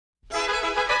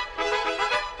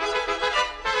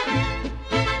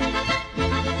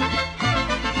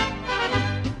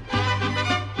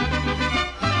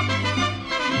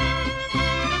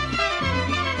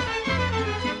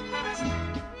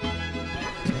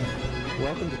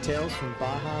Welcome to Tales from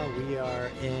Baja. We are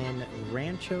in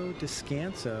Rancho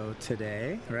Descanso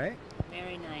today, right?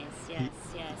 Very nice, yes.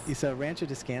 So Rancho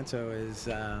Descanso is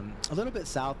a little bit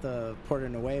south of Puerto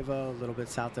Nuevo, a little bit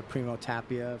south of Primo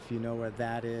Tapia, if you know where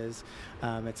that is.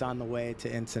 It's on the way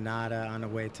to Ensenada, on the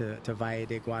way to Valle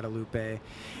de Guadalupe.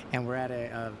 And we're at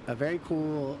a very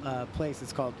cool place.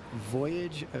 It's called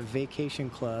Voyage Vacation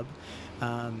Club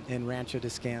in Rancho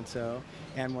Descanso.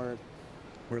 And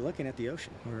we're looking at the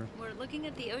ocean. We're looking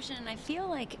at the ocean, and I feel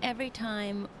like every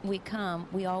time we come,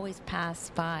 we always pass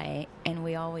by, and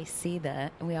we always see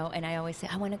and I always say,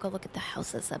 I want to go look at the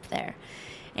houses up there.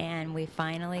 And we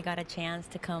finally got a chance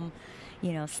to come,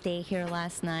 stay here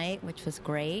last night, which was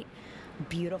great.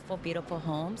 Beautiful, beautiful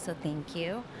home, so thank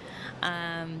you.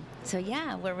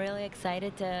 We're really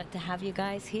excited to have you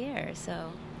guys here,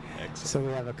 so... Excellent. So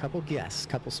we have a couple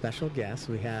special guests.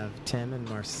 We have Tim and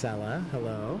Marcella.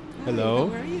 Hello. Hello.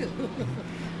 How are you?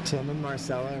 Tim and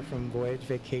Marcella are from Voyage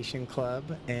Vacation Club,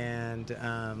 and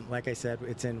like I said,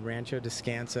 it's in Rancho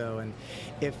Descanso. And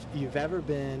if you've ever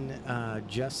been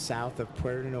just south of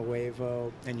Puerto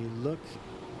Nuevo and you look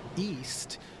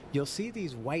east, you'll see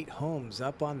these white homes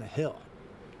up on the hill.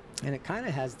 And it kind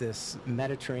of has this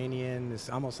Mediterranean, this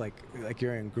almost like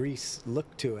you're in Greece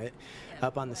look to it,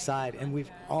 up on the side. And we've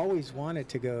always wanted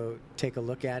to go take a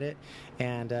look at it.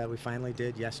 And we finally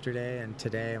did yesterday and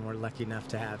today. And we're lucky enough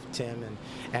to have Tim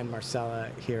and Marcella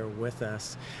here with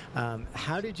us.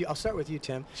 I'll start with you,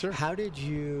 Tim. Sure. How did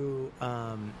you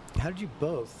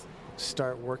both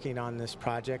start working on this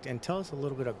project? And tell us a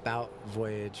little bit about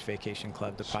Voyage Vacation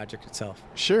Club, the project itself.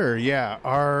 Sure, yeah.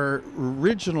 Our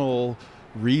original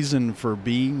reason for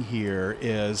being here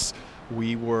is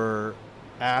we were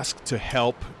asked to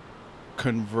help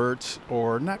but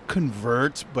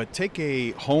take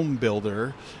a home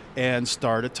builder and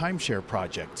start a timeshare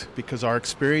project, because our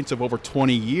experience of over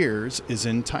 20 years is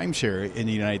in timeshare in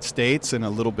the United States and a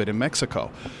little bit in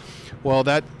Mexico. Well,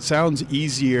 that sounds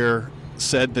easier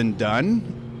said than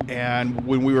done. And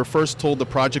when we were first told the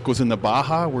project was in the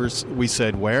Baja, we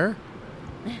said, where?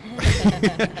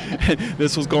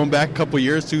 This was going back a couple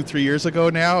years, 2-3 years ago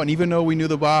now, and even though we knew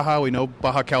the Baja, we know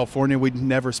Baja California, we'd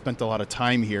never spent a lot of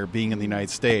time here being in the United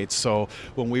States. So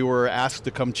when we were asked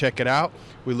to come check it out,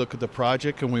 we looked at the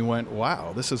project and we went,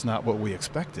 wow, this is not what we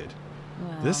expected.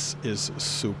 Wow. This is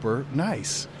super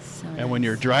nice. So and when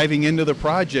you're driving into the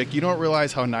project, you don't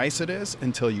realize how nice it is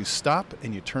until you stop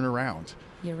and you turn around.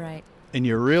 You're right. And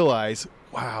you realize,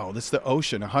 wow, this is the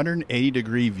ocean,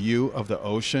 180-degree view of the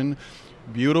ocean.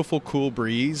 Beautiful, cool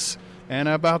breeze, and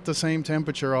about the same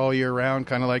temperature all year round,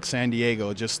 kind of like San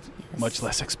Diego, just much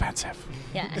less expensive.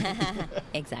 Yeah,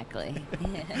 exactly.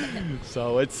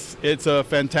 So it's a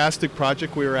fantastic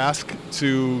project. We were asked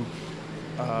to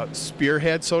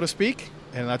spearhead, so to speak,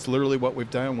 and that's literally what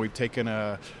we've done. We've taken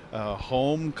a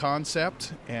home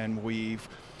concept, and we've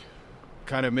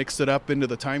kind of mixed it up into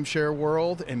the timeshare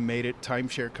world and made it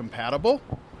timeshare compatible.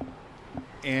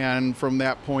 And from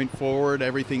that point forward,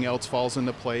 everything else falls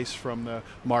into place, from the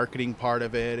marketing part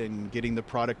of it and getting the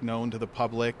product known to the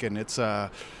public. And it's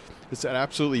an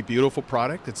absolutely beautiful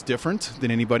product. It's different than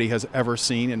anybody has ever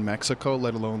seen in Mexico,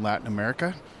 let alone Latin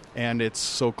America. And it's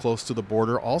so close to the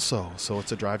border also, so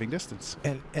it's a driving distance.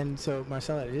 And so,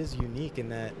 Marcella, it is unique in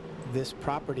that this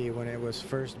property, when it was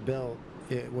first built,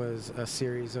 it was a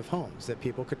series of homes that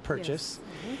people could purchase.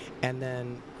 Yes. And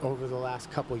then over the last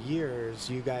couple years,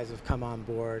 you guys have come on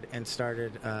board and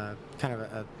started kind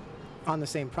of on the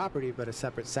same property, but a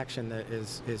separate section that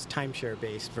is timeshare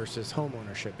based versus home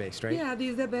ownership based, right? Yeah,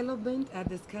 this development at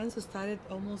Descanso started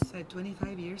almost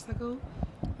 25 years ago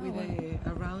with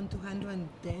around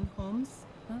 210 homes,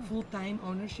 full-time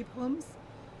ownership homes.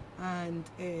 And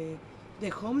the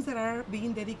homes that are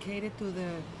being dedicated to the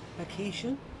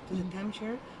vacation, to the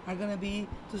timeshare, are going to be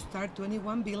to start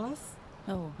 21 villas.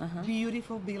 Oh,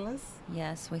 Beautiful villas.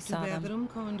 yes, we saw them. 2-bedroom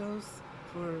condos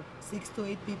for 6 to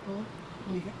 8 people.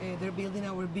 They're building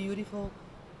our beautiful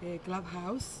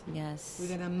clubhouse Yes,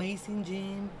 with an amazing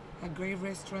gym, a great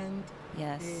restaurant.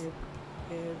 yes.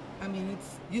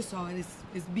 You saw it.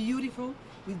 It's beautiful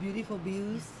with beautiful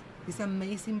views. It's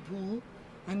amazing pool.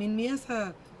 I mean, me as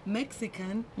a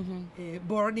Mexican,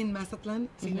 born in Mazatlan,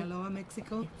 Sinaloa,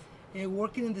 Mexico,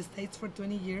 working in the States for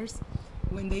 20 years,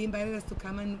 when they invited us to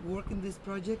come and work in this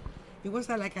project, it was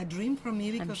like a dream for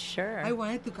me, because sure. I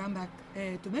wanted to come back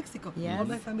to Mexico. Yes. All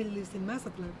my family lives in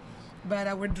Mazatlan, but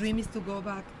our dream is to go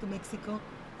back to Mexico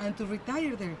and to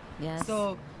retire there. Yes.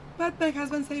 So, but my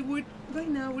husband said, right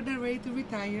now we're not ready to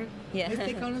retire. Yeah. Let's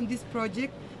take on this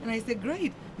project. And I said,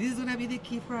 great, this is going to be the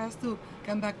key for us to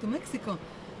come back to Mexico.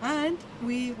 And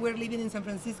we were living in San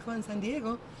Francisco and San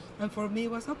Diego, and for me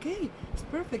it was okay. It's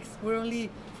perfect. We're only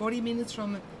 40 minutes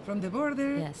from the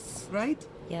border. Yes. Right?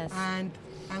 Yes. And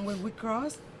when we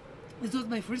crossed, this was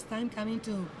my first time coming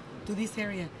to this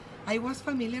area. I was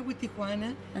familiar with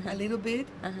Tijuana a little bit.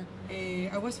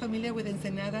 I was familiar with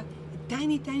Ensenada a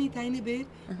tiny bit.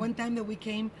 One time that we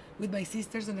came with my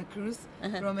sisters on a cruise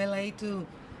from LA to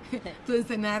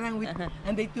Ensenada,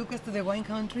 and they took us to the wine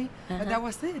country, but that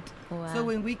was it. Wow. So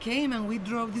when we came and we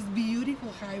drove this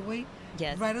beautiful highway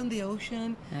Yes. right on the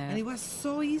ocean, and it was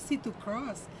so easy to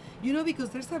cross. You know, because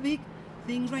there's a big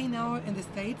thing right now in the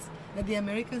States that the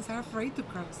Americans are afraid to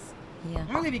cross. Yeah.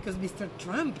 Partly because Mr.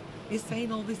 Trump is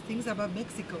saying all these things about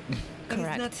Mexico. But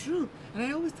it's not Correct. true. And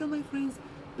I always tell my friends,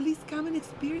 please come and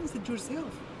experience it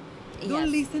yourself. Yes.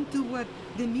 Don't listen to what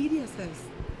the media says.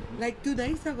 Like 2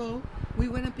 days ago, we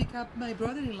went and picked up my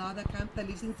brother-in-law that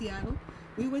lives in Seattle.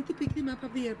 We went to pick him up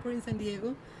at the airport in San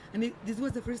Diego. And this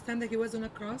was the first time that he was on a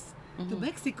cross to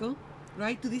Mexico,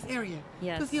 right, to this area.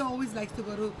 Yes. Because he always likes to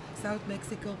go to South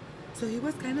Mexico. So he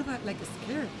was kind of like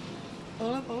scared.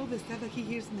 All of the stuff that he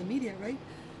hears in the media, right?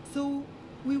 So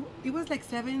it was like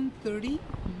 7:30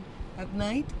 at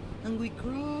night, and we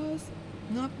crossed.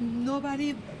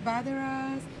 Nobody bothered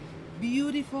us.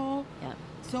 Beautiful. Yeah.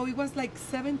 So it was like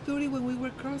 7:30 when we were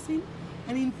crossing,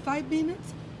 and in 5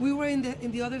 minutes we were in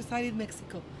the other side in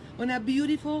Mexico, on a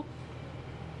beautiful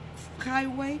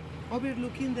highway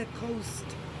overlooking the coast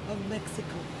of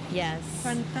Mexico. Yes.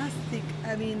 Fantastic.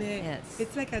 I mean, Yes.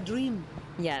 it's like a dream.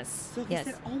 Yes. So he Yes.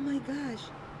 said, oh my gosh,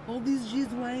 all these years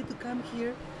wanted to come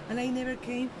here, and I never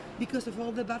came because of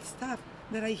all the bad stuff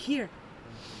that I hear.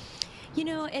 You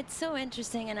know, it's so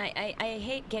interesting, and I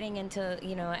hate getting into,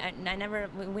 you know,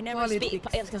 we never Politics. speak.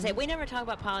 I was gonna say we never talk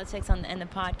about politics on the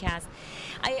podcast.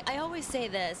 I always say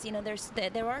this, you know,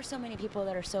 there are so many people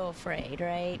that are so afraid,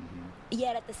 right?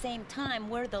 Yet at the same time,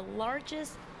 we're the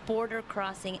largest border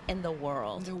crossing in the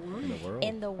world.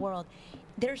 In the world.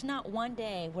 There's not one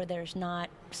day where there's not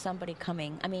somebody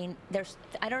coming. I mean,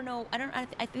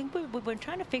 I think we've been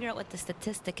trying to figure out what the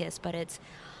statistic is, but it's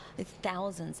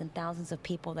thousands and thousands of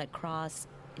people that cross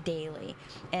daily.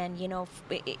 And you know,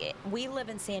 we live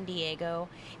in San Diego,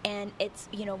 and it's,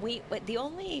 you know, the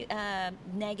only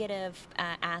negative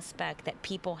aspect that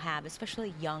people have,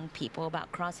 especially young people,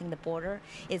 about crossing the border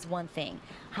is one thing: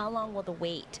 how long will the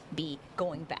wait be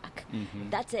going back?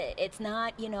 That's it. It's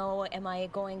not, you know, am I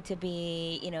going to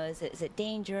be, you know, is it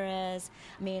dangerous?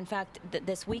 I mean, in fact,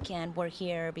 this weekend we're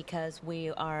here because we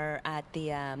are at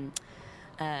the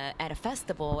at a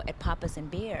festival at Papas and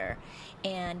Beer,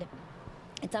 and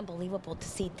it's unbelievable to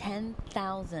see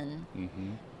 10,000,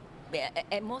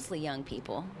 and mostly young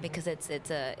people, because it's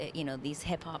you know, these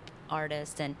hip hop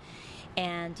artists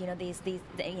and you know, these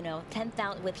you know,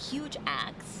 10,000 with huge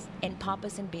acts in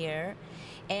Papas and Beer,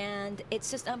 and it's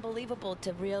just unbelievable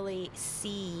to really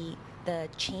see the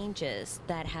changes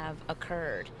that have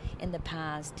occurred in the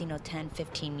past, you know, 10,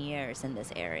 15 years in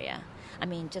this area. I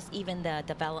mean, just even the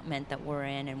development that we're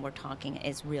in and we're talking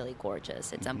is really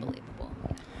gorgeous. It's unbelievable.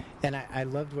 And I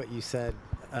loved what you said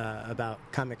about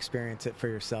come experience it for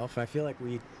yourself. I feel like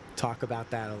we talk about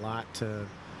that a lot to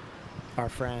our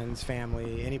friends,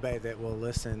 family, anybody that will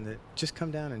listen, that just come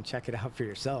down and check it out for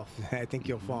yourself. I think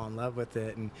you'll fall in love with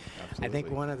it. And Absolutely. I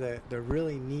think one of the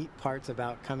really neat parts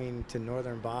about coming to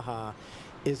Northern Baja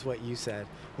is what you said.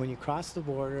 When you cross the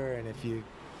border, and if you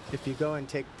go and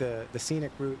take the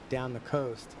scenic route down the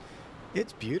coast,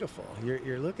 it's beautiful.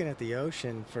 You're looking at the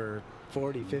ocean for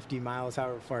 40, 50 miles,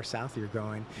 however far south you're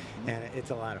going, and it's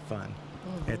a lot of fun.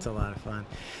 It's a lot of fun.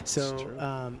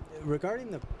 So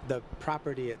regarding the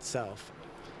property itself,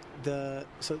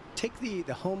 so take the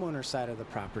homeowner side of the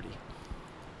property.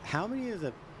 How many of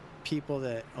the people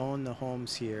that own the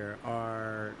homes here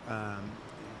are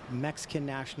Mexican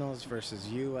nationals versus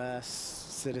U.S.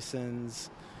 citizens?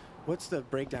 What's the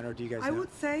breakdown, or do you guys know? I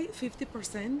would say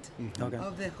 50% Okay.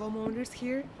 of the homeowners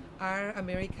here are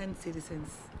American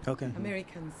citizens. Okay.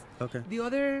 Americans. Okay. The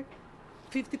other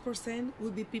 50%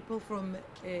 would be people from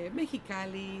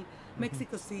Mexicali,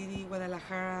 Mexico City,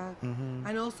 Guadalajara,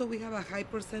 and also we have a high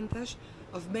percentage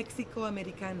of Mexico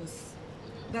Americanos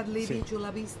that live in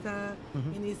Chula Vista,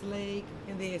 in East Lake,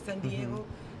 in the San Diego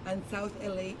and South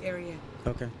LA area.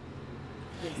 Okay.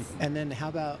 Yes. And then how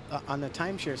about on the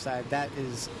timeshare side? That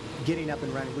is getting up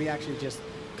and running. We actually just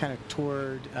kind of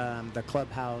toured the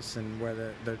clubhouse and where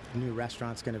the new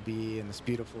restaurant's going to be, and this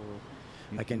beautiful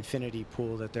like infinity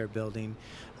pool that they're building.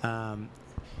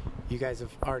 You guys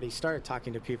have already started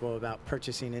talking to people about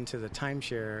purchasing into the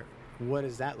timeshare. what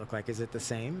does that look like? Is it the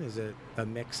same? Is it a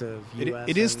mix of U.S.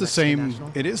 It is and the same.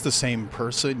 national? It is the same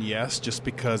person, yes. Just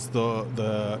because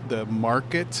the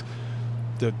market,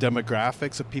 the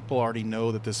demographics of people already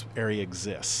know that this area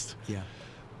exists. Yeah.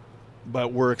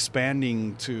 But we're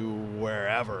expanding to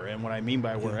wherever, and what I mean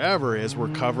by wherever is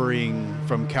we're covering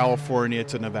from California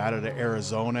to Nevada to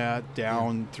Arizona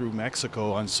down through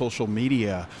Mexico on social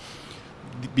media,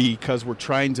 because we're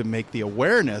trying to make the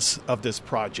awareness of this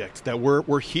project that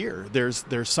we're here. There's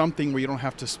something where you don't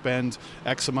have to spend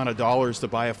X amount of dollars to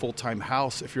buy a full-time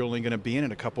house if you're only going to be in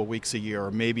it a couple of weeks a year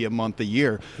or maybe a month a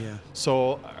year. Yeah.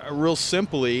 So real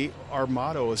simply, our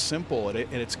motto is simple and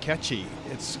it's catchy.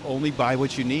 It's only buy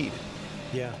what you need.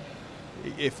 Yeah.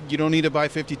 If you don't need to buy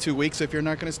 52 weeks, if you're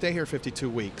not going to stay here 52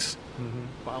 weeks,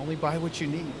 only buy what you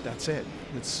need. That's it.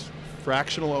 It's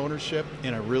fractional ownership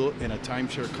in a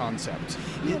timeshare concept.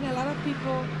 Yeah, and a lot of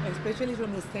people, especially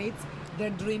from the States, their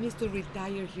dream is to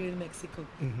retire here in Mexico,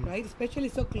 right? Especially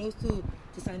so close to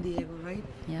San Diego, right?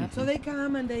 Yeah. So they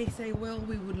come and they say, well,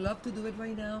 we would love to do it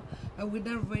right now, but we're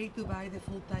not ready to buy the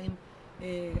full-time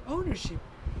ownership,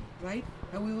 right?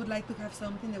 And we would like to have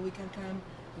something that we can come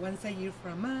once a year for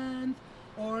a month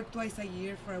or twice a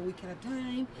year for a week at a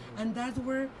time. And that's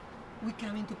where we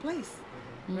come into place,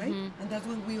 right? And that's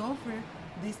when we offer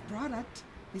this product,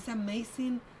 this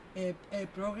amazing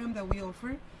program that we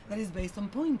offer that is based on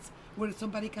points, where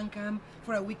somebody can come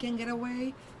for a weekend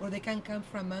getaway, or they can come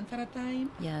for a month at a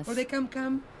time, Yes. or they can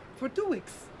come for 2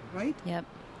 weeks, right? Yep.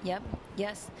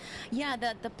 Yes. Yeah.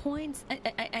 The points,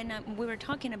 and we were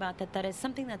talking about that is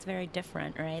something that's very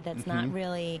different, right? That's not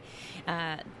really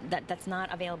that's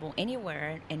not available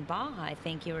anywhere in Baja. I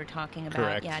think you were talking about.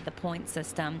 Correct. Yeah, the point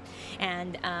system.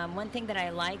 And one thing that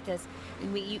I liked is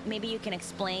maybe you can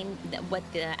explain what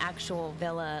the actual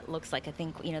villa looks like. I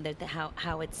think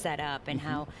how it's set up and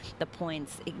how the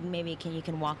points. Maybe you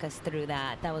can walk us through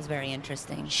that. That was very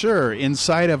interesting. Sure.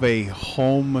 Inside of a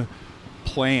home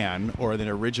plan or the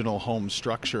original home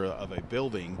structure of a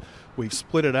building, we've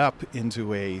split it up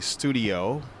into a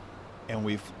studio, and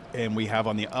we have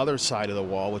on the other side of the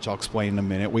wall, which I'll explain in a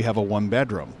minute, we have a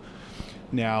 1-bedroom.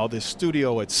 Now, the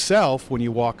studio itself, when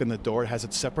you walk in the door, it has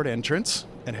its separate entrance.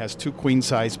 It has 2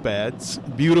 queen-size beds,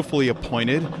 beautifully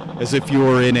appointed, as if you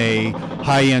were in a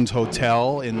high-end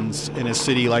hotel in a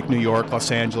city like New York, Los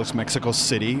Angeles, Mexico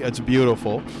City. It's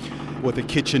beautiful, with a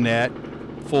kitchenette,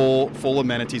 full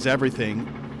amenities, everything.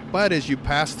 But as you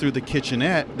pass through the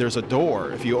kitchenette, there's a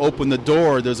door. If you open the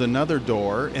door, there's another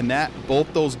door, and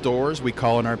both those doors we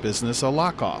call in our business a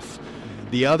lock-off.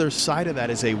 The other side of that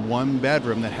is a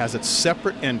 1-bedroom that has its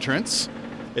separate entrance.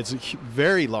 It's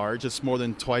very large. It's more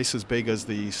than twice as big as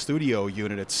the studio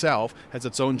unit itself. Has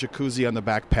its own jacuzzi on the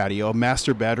back patio, a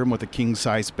master bedroom with a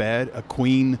king-size bed, a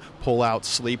queen pull-out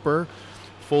sleeper,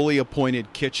 fully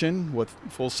appointed kitchen with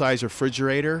full-size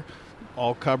refrigerator,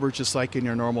 all covered just like in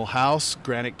your normal house,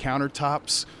 granite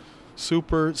countertops,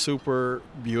 super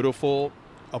beautiful,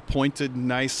 appointed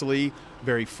nicely,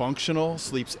 very functional,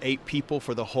 sleeps 8 people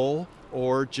for the whole,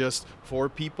 or just 4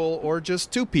 people, or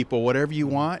just 2 people, whatever you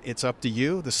want. It's up to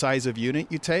you. The size of unit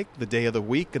you take, the day of the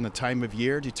week, and the time of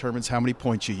year determines how many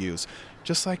points you use.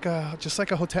 Just like a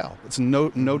hotel. It's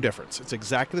no difference. It's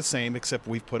exactly the same, except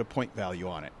we've put a point value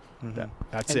on it.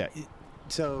 That's it.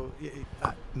 So,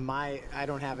 I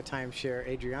don't have a timeshare.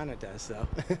 Adriana does, though.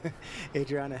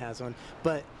 Adriana has one.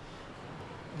 But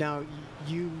now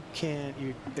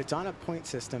it's on a point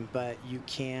system, but you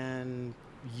can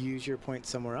use your points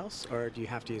somewhere else, or do you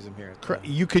have to use them here? Correct.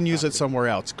 You can use it somewhere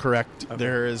else. Correct. Okay.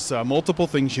 There is multiple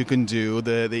things you can do.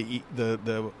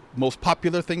 The most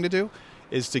popular thing to do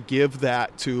is to give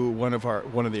that to one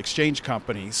of the exchange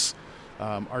companies.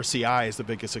 RCI is the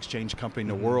biggest exchange company in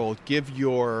the world. Give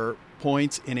your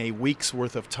points in a week's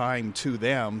worth of time to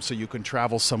them so you can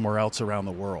travel somewhere else around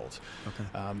the world.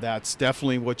 Okay. That's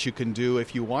definitely what you can do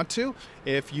if you want to.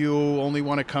 If you only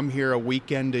want to come here a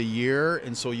weekend a year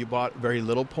and so you bought very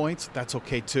little points, that's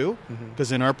okay too.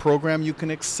 Because in our program you can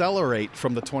accelerate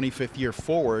from the 25th year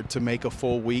forward to make a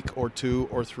full week or 2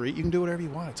 or 3. You can do whatever you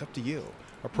want. It's up to you.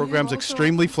 Our program's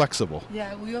extremely flexible.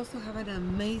 Yeah, we also have an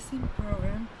amazing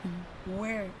program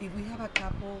where if we have a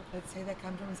couple, let's say that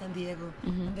come from San Diego,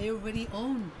 and they already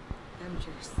own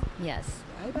timeshares. Yes.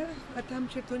 I bought a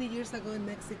timeshare 20 years ago in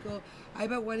Mexico. I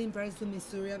bought one in Branson,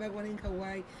 Missouri. I bought one in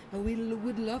Hawaii. And we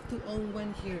would love to own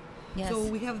one here. Yes. So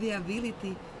we have the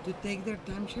ability to take their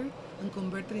timeshare and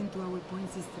convert it into our point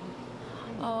system.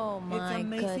 Oh my It's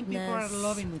amazing. goodness. People are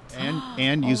loving it.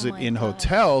 And use Oh it my in God.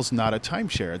 hotels, not a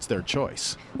timeshare. It's their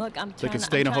choice. Look, I'm They trying, can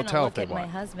stay in a I'm trying hotel to if they look at want.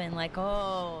 my husband like,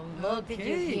 oh, look, did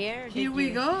you hear? Here Did we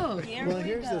you- go. Here Well, we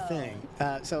here's the go.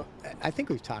 thing. So I think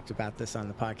we've talked about this on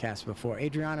the podcast before.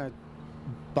 Adriana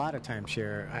bought a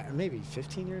timeshare maybe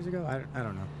 15 years ago. I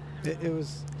don't know.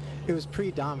 It was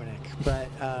pre-Dominic, but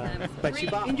she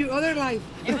bought In one. your other life.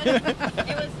 It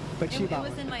was, But she it bought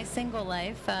was one. in my single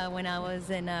life when I was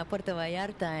in Puerto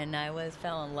Vallarta, and I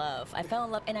fell in love. I fell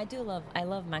in love, and I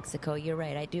love Mexico. You're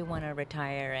right. I do want to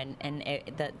retire, and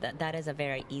that is a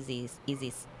very easy.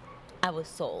 I was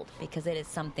sold because it is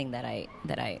something that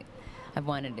I've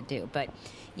wanted to do. But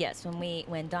yes,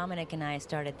 when Dominic and I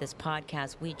started this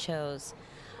podcast, we chose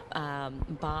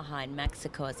Baja in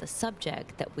Mexico as a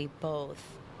subject that we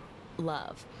both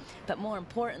love. But more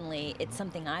importantly, it's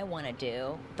something I want to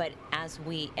do. But as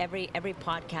every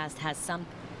podcast has some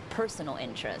personal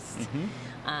interest,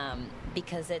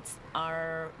 because it's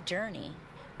our journey.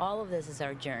 All of this is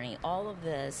our journey. All of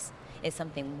this is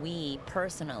something we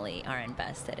personally are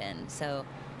invested in. So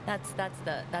that's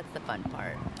the fun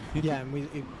part. Yeah, and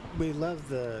we love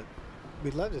to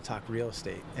talk real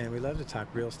estate, and we love to talk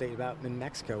real estate about in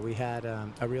Mexico. We had a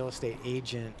real estate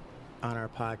agent on our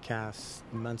podcast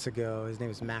months ago. His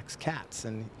name is Max Katz,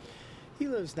 and he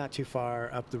lives not too far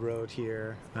up the road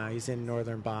here. He's in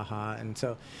northern Baja, and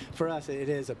so for us, it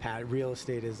is real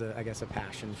estate is I guess a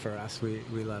passion for us. We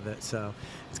love it, so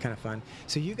it's kind of fun.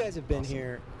 So you guys have been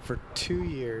here for 2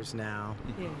 years now.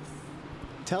 Yes.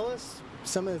 Tell us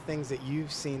some of the things that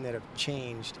you've seen that have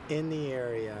changed in the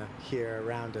area here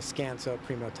around Descanso,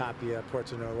 Primo Tapia,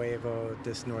 Puerto Nuevo,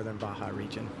 this northern Baja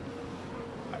region.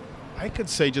 I could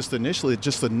say just initially,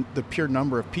 just the pure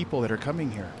number of people that are coming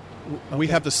here. We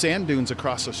have the sand dunes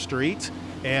across the street,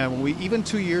 and even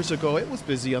 2 years ago, it was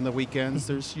busy on the weekends.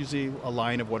 There's usually a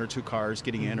line of 1 or 2 cars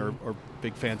getting in, or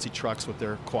big fancy trucks with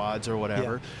their quads or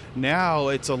whatever. Yeah. Now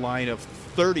it's a line of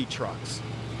 30 trucks,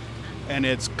 and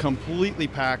it's completely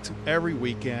packed every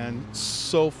weekend,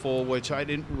 so full, which I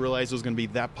didn't realize was going to be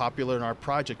that popular in our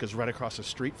project, is right across the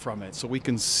street from it. So we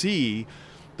can see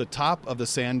the top of the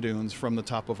sand dunes from the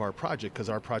top of our project, because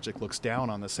our project looks down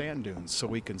on the sand dunes, so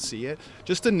we can see it.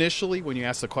 Just initially, when you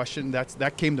asked the question,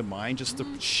 that came to mind, just the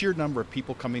sheer number of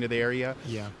people coming to the area.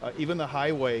 Yeah. Even the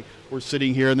highway, we're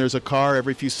sitting here and there's a car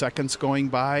every few seconds going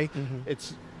by.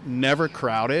 It's never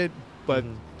crowded, but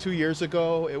 2 years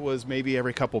ago, it was maybe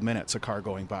every couple minutes a car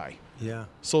going by. Yeah.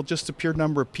 So just the pure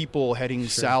number of people heading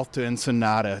south to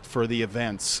Ensenada for the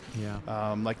events,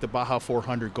 like the Baja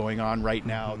 400 going on right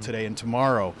now, today and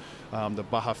tomorrow, the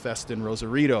Baja Fest in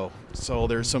Rosarito. So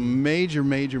there's some major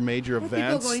events.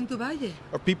 People going to Valle.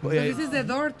 Or people, So this is the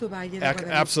door to Valle. de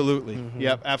Guadalupe. absolutely,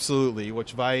 yep, absolutely.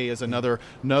 Which Valle is another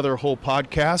whole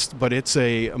podcast, but it's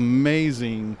a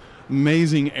amazing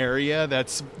area.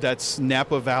 That's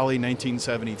Napa Valley,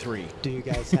 1973. Do you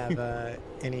guys have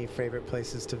any favorite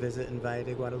places to visit in Valle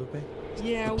de Guadalupe?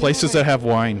 Yeah, we Places that have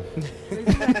wine.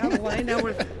 places that have wine.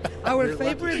 Our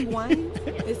favorite wine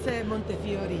is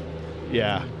Montefiore.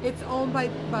 Yeah. It's owned by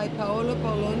Paolo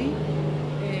Paoloni.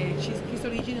 He's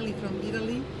originally from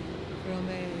Italy, from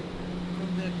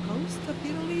the coast of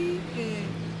Italy,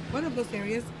 one of those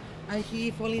areas, and he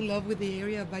fell in love with the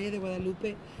area of Valle de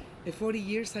Guadalupe 40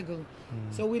 years ago.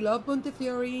 So we love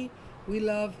Montefiore. We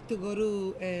love to go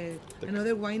to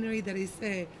another winery that is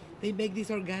they make this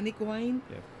organic wine.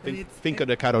 and it's Finca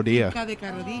de Carodilla. Finca de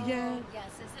Carodilla. Oh, yes,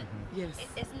 is it? Yes.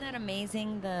 Isn't that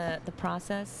amazing, the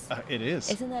process? It is.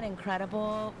 Isn't that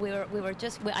incredible?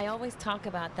 I always talk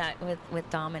about that with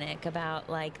Dominic, about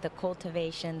like the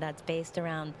cultivation that's based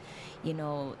around, the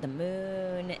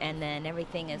moon, and then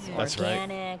everything is That's right.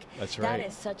 organic. That's That right.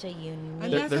 is such a unique.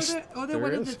 And that's other there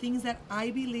one of is. the things that I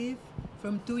believe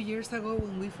from 2 years ago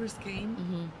when we first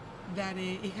came, that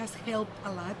it has helped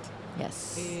a lot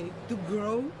Yes. to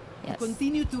grow, Yes. to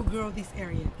continue to grow this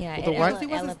area. Yeah, Well, the it wine- Because it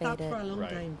was stopped elevated. for a long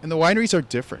time. And the wineries are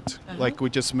different, like we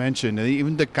just mentioned. And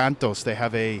even the Cantos, they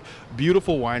have a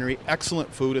beautiful winery,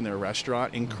 excellent food in their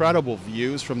restaurant, incredible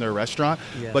views from their restaurant,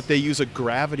 Yes. but they use a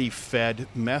gravity-fed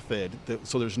method,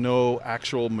 so there's no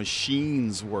actual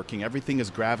machines working. Everything is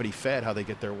gravity-fed, how they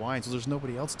get their wine, so there's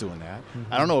nobody else doing that.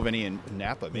 I don't know of any in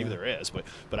Napa. Maybe there is,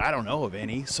 but I don't know of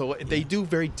any. So they do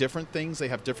very different things. They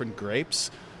have different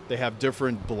grapes. They have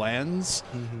different blends,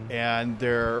 and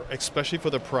they're, especially for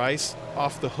the price,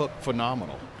 off the hook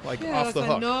phenomenal. Like Yeah, off the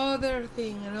that's hook.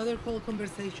 another whole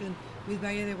conversation with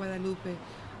Valle de Guadalupe.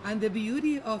 And the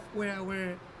beauty of where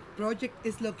our project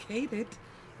is located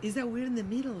is that we're in the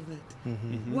middle of it.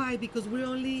 Why? Because we're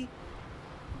only,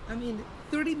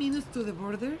 30 minutes to the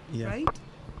border, Yeah. right?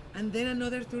 and then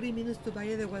another 30 minutes to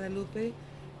Valle de Guadalupe,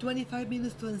 25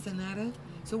 minutes to Ensenada.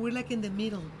 So we're like in the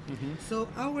middle. So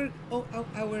our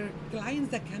clients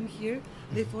that come here,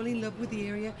 they fall in love with the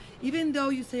area. Even though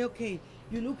you say, okay,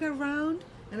 you look around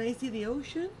and I see the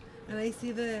ocean and I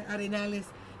see the Arenales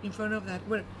in front of that,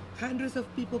 where hundreds of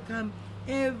people come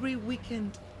every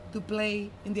weekend to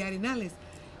play in the Arenales.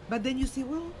 But then you see,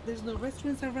 well, there's no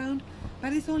restaurants around,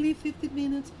 but it's only 15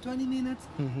 minutes, 20 minutes.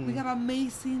 We have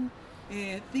amazing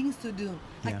things to do,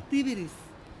 activities,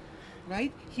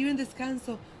 right? Here in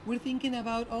Descanso, we're thinking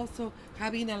about also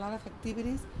having a lot of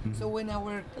activities. So when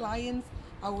our clients,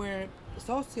 our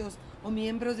socios or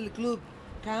miembros del club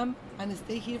come and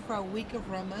stay here for a week or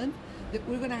for a month, that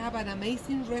we're going to have an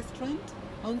amazing restaurant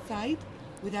on site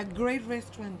with a great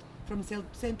restaurant from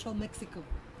Central Mexico.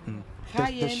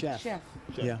 High-end chef.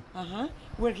 Yeah.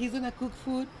 Where he's going to cook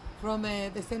food from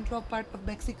the central part of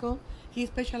Mexico. He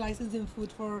specializes in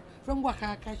food from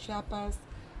Oaxaca, Chiapas,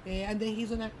 and then he's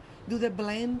going to do the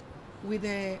blend with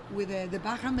the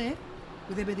Baja Med,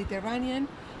 with the Mediterranean,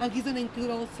 and he's going to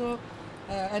include also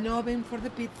an oven for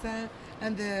the pizza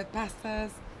and the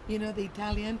pastas, the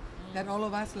Italian that all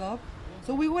of us love.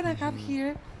 So we want to have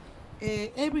here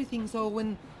everything. So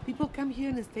when people come here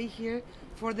and stay here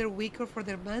for their week or for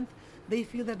their month, they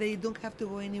feel that they don't have to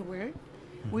go anywhere.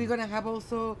 We're going to have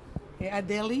also a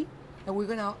deli, and we're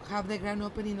going to have the grand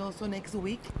opening also next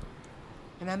week.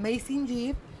 An amazing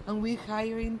gym, and we're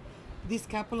hiring this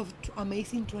couple of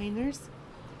amazing trainers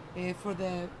for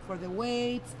the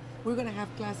weights. We're going to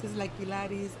have classes like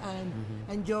Pilates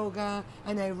and yoga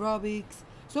and aerobics.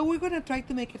 So we're going to try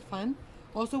to make it fun,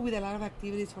 also with a lot of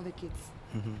activities for the kids.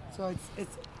 So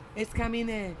it's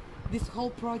coming. This whole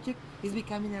project is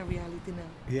becoming a reality now.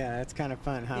 Yeah, it's kind of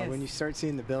fun, huh? Yes. When you start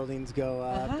seeing the buildings go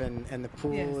up and the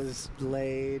pool is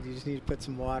laid, you just need to put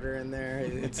some water in there.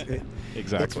 Exactly.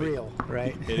 It's real,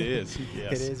 right? It is,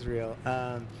 yes. It is real.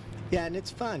 Yeah, and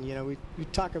it's fun. We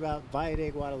talk about Valle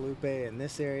de Guadalupe and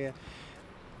this area.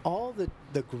 All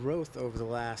the growth over the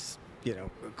last,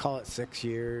 call it 6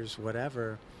 years,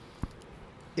 whatever,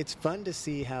 it's fun to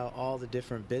see how all the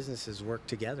different businesses work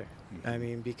together. I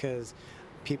mean, because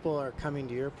people are coming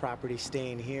to your property,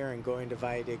 staying here, and going to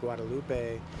Valle de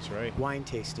Guadalupe. That's right. Wine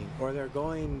tasting, or they're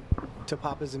going to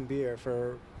Papa's and Beer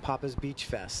for Papa's Beach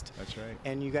Fest. That's right.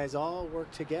 And you guys all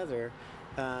work together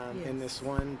in this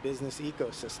one business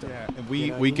ecosystem. Yeah, and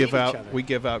we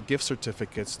give out gift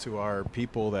certificates to our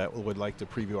people that would like to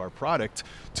preview our product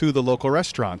to the local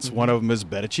restaurants. One of them is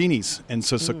Bettacini's in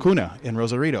Susukuna in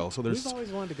Rosarito. So We've always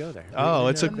wanted to go there. Oh,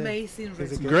 it's an amazing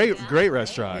restaurant. great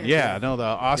restaurant. Yeah, no,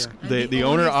 the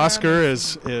owner Oscar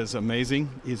is amazing.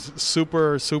 He's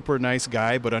super nice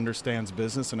guy, but understands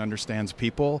business and understands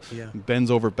people. Yeah. Bends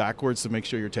over backwards to make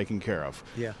sure you're taken care of.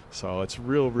 Yeah. So it's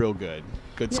real good.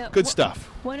 Good stuff.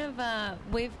 One of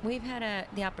we've had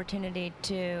the opportunity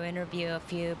to interview a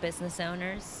few business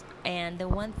owners, and the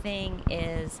one thing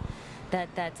is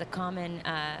that's a common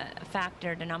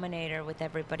denominator with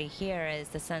everybody here is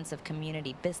the sense of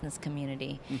community, business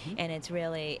community, and it's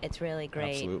really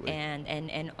great. Absolutely.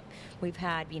 And we've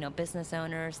had business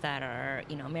owners that are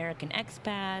American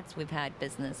expats. We've had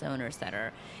business owners that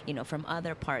are from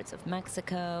other parts of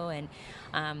Mexico, and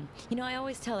I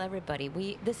always tell everybody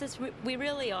we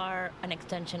really are an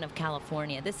extension of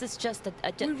California. This is just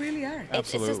we really are.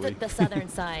 It's just the southern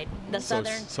side, so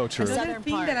true. the Another southern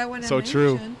thing part. that I want to So mention,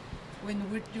 true.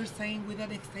 when you're saying with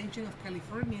that extension of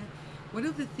California, one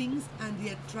of the things and the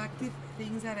attractive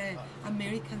things that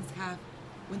Americans have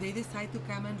when they decide to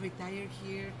come and retire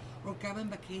here or come on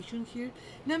vacation here,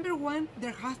 number one,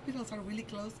 their hospitals are really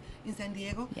close in San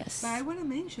Diego. Yes. But I want to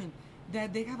mention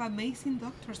that they have amazing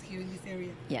doctors here in this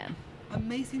area. Yeah.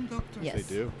 Amazing doctors. Yes.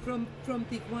 They do. From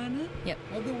Tijuana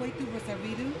all the way to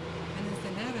Rosarito and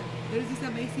Ensenada. There's this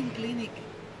amazing clinic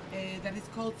that is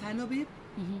called Sanovid,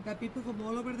 that people from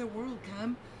all over the world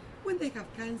come when they have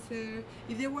cancer,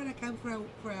 if they want to come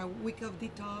for a week of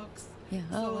detox.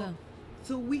 Yeah.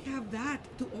 So we have that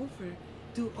to offer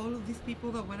to all of these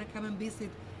people that want to come and visit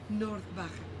North Baja.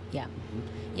 Yeah,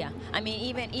 yeah. I mean,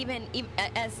 even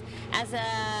as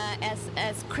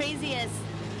crazy as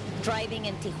driving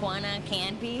in Tijuana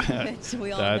can be, which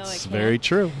we all know it That's can. very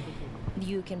true.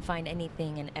 You can find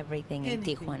anything and everything in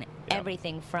Tijuana. Yep.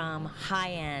 Everything from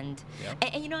high end,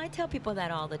 Yep. and I tell people that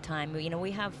all the time.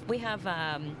 We have.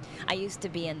 I used to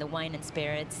be in the wine and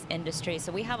spirits industry,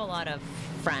 so we have a lot of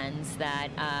friends that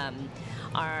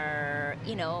are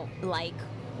like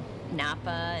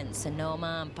Napa and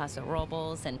Sonoma and Paso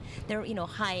Robles, and they're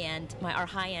high-end, our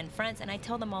high-end friends. And I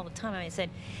tell them all the time. I said,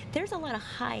 "There's a lot of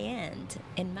high-end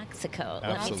in Mexico.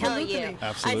 Absolutely. Let me tell you."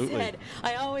 Absolutely. I said,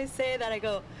 I always say that. I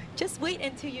go, just wait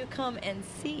until you come and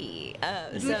see.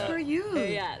 Good for you.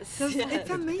 Yes. 'Cause yes. it's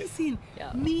amazing.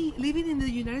 Yeah. Me living in the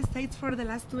United States for the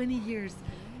last 20 years,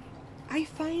 I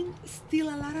find still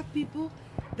a lot of people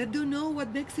that don't know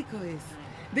what Mexico is.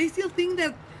 They still think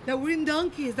that we're in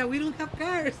donkeys, that we don't have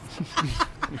cars.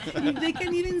 If they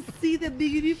can even see the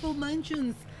beautiful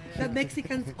mansions that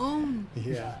Mexicans own,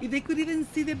 Yeah. if they could even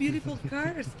see the beautiful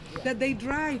cars that they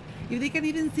drive, if they can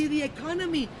even see the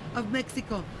economy of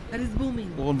Mexico that is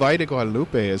booming. Well, Valle de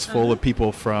Guadalupe is full of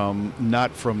people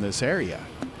not from this area.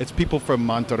 It's people from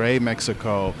Monterrey,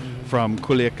 Mexico, from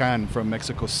Culiacan, from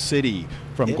Mexico City,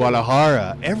 from Italy.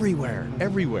 Guadalajara, everywhere.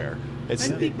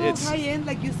 And people high-end,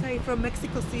 like you say, from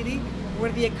Mexico City,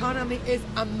 where the economy is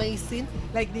amazing,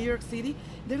 like New York City,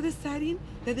 they're deciding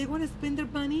that they want to spend their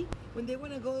money when they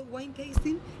want to go wine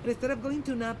tasting, and instead of going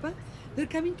to Napa, they're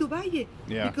coming to Valle.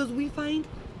 Yeah. Because we find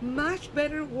much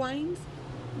better wines,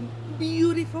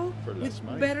 beautiful, For less with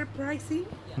money. better pricing,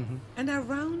 and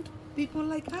around people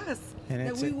like us. And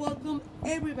that it's we a- welcome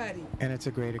everybody. And it's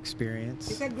a great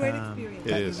experience. It's a great experience.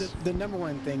 It is. The number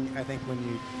one thing I think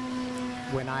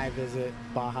when I visit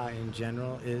Baja in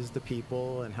general is the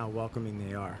people and how welcoming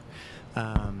they are.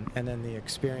 And then the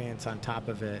experience on top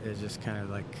of it is just kind of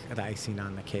like the icing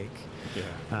on the cake.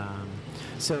 Yeah.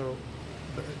 So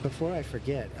before I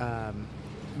forget,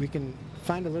 we can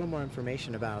find a little more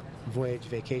information about Voyage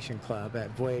Vacation Club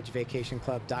at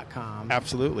voyagevacationclub.com.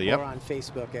 Absolutely, yep. Or on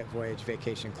Facebook at Voyage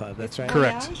Vacation Club. That's right?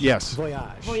 Correct. Voyage? Yes.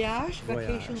 Voyage. Voyage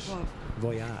Vacation Voyage. Club.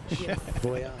 Voyage. Yes.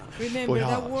 Voyage. Remember,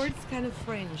 that Voyage. word's kind of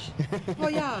French.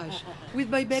 Voyage, with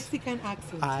my Mexican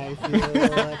accent. I feel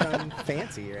like I'm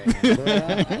fancy right now.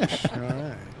 Voyage. All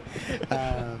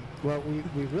right. Well,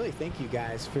 we really thank you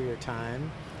guys for your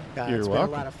time. You're it's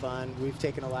welcome. been a lot of fun. We've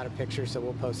taken a lot of pictures, so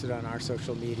we'll post it on our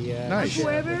social media. Nice.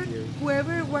 Share it Whoever with you.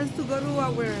 whoever wants to go to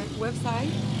our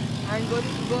website and go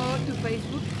to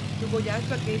Facebook to Voyage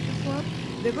Vacation Club,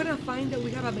 they're gonna find that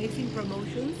we have amazing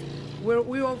promotions where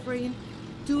we're offering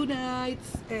 2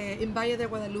 nights in Valle de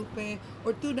Guadalupe,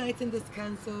 or 2 nights in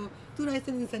Descanso, 2 nights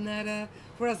in Ensenada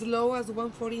for as low as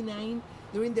 $149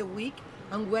 during the week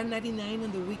and $199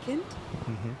 on the weekend,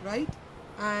 right?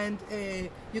 And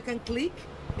you can click.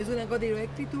 It's gonna go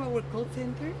directly to our call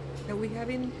center that we have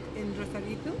in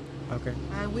Rosarito. Okay.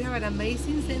 And we have an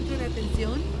amazing centro de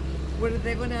atención where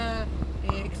they're gonna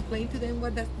explain to them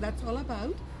what that's all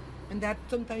about, and that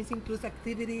sometimes includes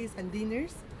activities and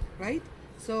dinners, right?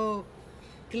 So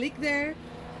click there,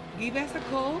 give us a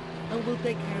call, and we'll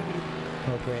take care of you.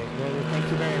 Oh, great. Well, thank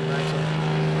you very much.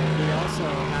 And we also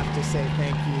have to say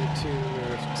thank you to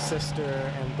your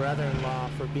sister and brother-in-law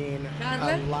for being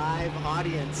Carla? a live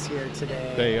audience here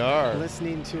today. They are.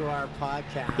 Listening to our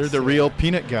podcast. They're the real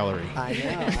peanut gallery. I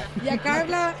know. Yeah,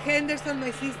 Carla Henderson,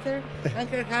 my sister, and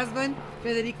her husband,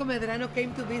 Federico Medrano,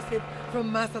 came to visit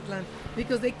from Mazatlan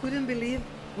because they couldn't believe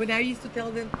when I used to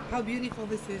tell them how beautiful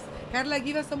this is. Carla,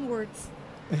 give us some words.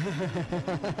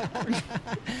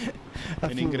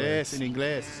 En inglés, en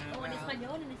inglés.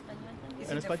 This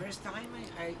En is the español. first time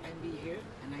I be here,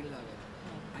 and I love it.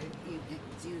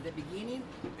 Since the beginning,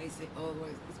 I say, oh, well,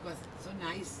 it was so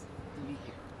nice to be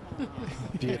here.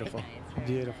 Beautiful.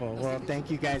 Beautiful. Well,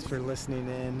 thank you guys for listening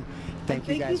in. Thank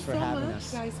you guys for so having much,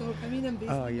 us. guys, for coming and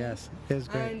visiting. Oh, yes. It was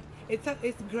great. And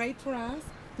it's great for us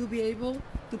to be able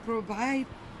to provide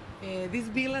this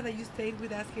villa that you stayed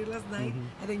with us here last night,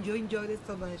 and enjoyed it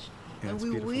so much. Yeah, and it's we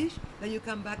beautiful. wish that you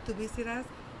come back to visit us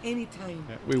anytime.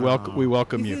 Yeah, we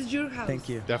welcome This you. is your house. Thank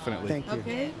you. Definitely. Thank you.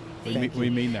 Okay? We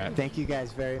mean that. Thank you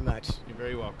guys very much. You're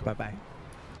very welcome. Bye-bye.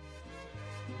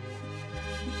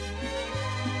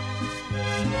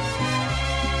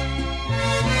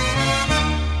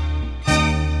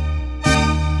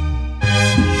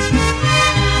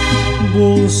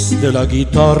 Voz de la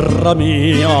guitarra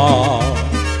mía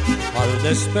al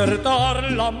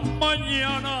despertar la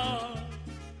mañana.